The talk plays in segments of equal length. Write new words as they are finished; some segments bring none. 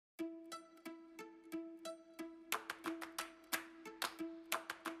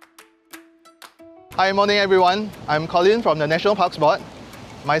Hi, morning everyone. I'm Collin from the National Parks Board.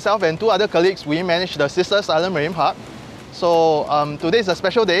 Myself and 2 other colleagues, we manage the Sisters Island Marine Park. So today is a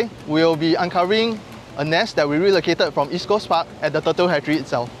special day. We'll be uncovering a nest that we relocated from East Coast Park at the Turtle Hatchery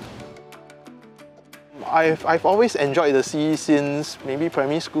itself. I've always enjoyed the sea since maybe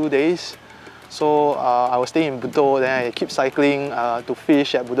primary school days. So I was staying in Budo, then I keep cycling to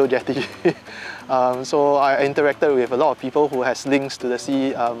fish at Budo Jetty. So I interacted with a lot of people who has links to the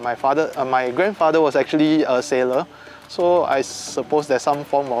sea. My grandfather was actually a sailor, so I suppose there's some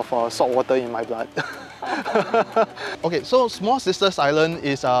form of salt water in my blood. Okay, so Small Sisters Island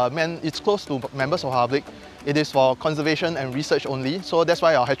is it's close to members of the public. It is for conservation and research only, so that's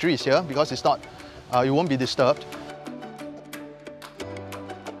why our hatchery is here, because it's not, you won't be disturbed.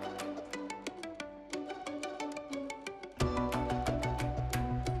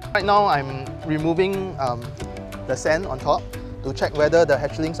 Right now I'm removing the sand on top to check whether the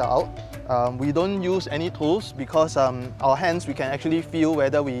hatchlings are out. We don't use any tools because our hands, we can actually feel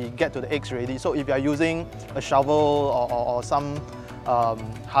whether we get to the eggs already. So if you are using a shovel or some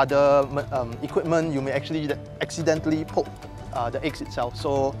harder equipment, you may actually accidentally poke the eggs itself.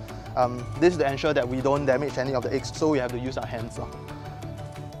 So this is to ensure that we don't damage any of the eggs, so we have to use our hands.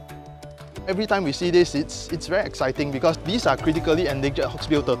 Every time we see this, it's very exciting because these are critically endangered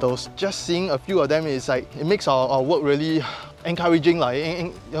hawksbill turtles. Just seeing a few of them is like, it makes our work really encouraging.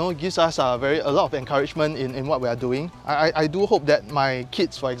 It gives us a lot of encouragement in what we are doing. I do hope that my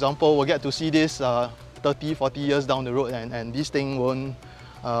kids, for example, will get to see this 30, 40 years down the road and this thing won't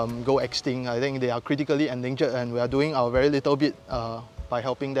go extinct. I think they are critically endangered and we are doing our very little bit by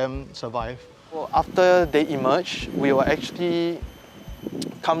helping them survive. Well, after they emerge, we will actually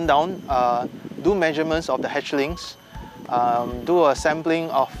come down, do measurements of the hatchlings, do a sampling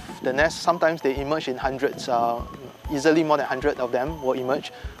of the nest. Sometimes they emerge in hundreds, easily more than 100 of them will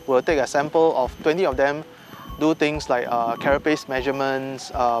emerge. We'll take a sample of 20 of them, do things like carapace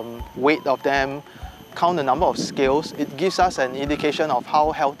measurements, weight of them, count the number of scales. It gives us an indication of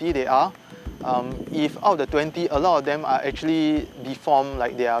how healthy they are. If out of the 20, a lot of them are actually deformed,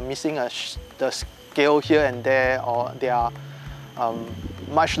 like they are missing the scale here and there, or they are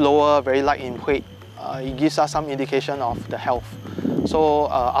much lower, very light in weight, it gives us some indication of the health. So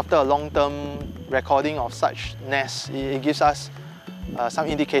after a long-term recording of such nests, it gives us some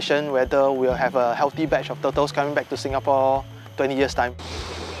indication whether we'll have a healthy batch of turtles coming back to Singapore 20 years' time.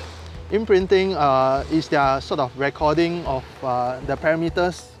 Imprinting is their sort of recording of the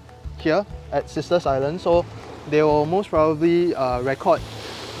parameters here at Sisters Island. So they will most probably record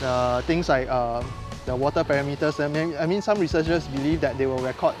things like the water parameters. I mean, some researchers believe that they will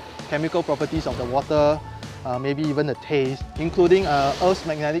record chemical properties of the water, maybe even the taste, including Earth's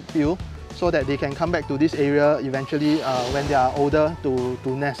magnetic field, so that they can come back to this area eventually when they are older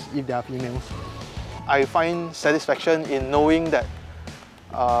to nest if they are females. I find satisfaction in knowing that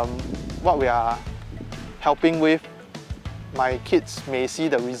what we are helping with, my kids may see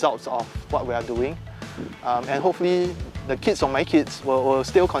the results of what we are doing, and hopefully the kids of my kids will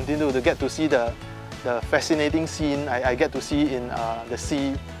still continue to get to see the fascinating scene I get to see in the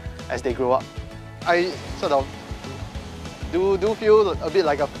sea as they grow up. I sort of do feel a bit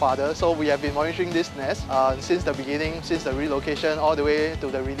like a father, so we have been monitoring this nest since the beginning, since the relocation all the way to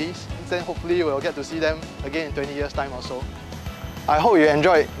the release. Then hopefully we'll get to see them again in 20 years' time or so. I hope you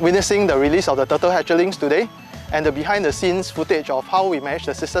enjoyed witnessing the release of the turtle hatchlings today and the behind-the-scenes footage of how we manage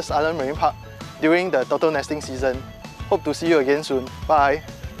the Sisters Island Marine Park during the turtle nesting season. Hope to see you again soon. Bye!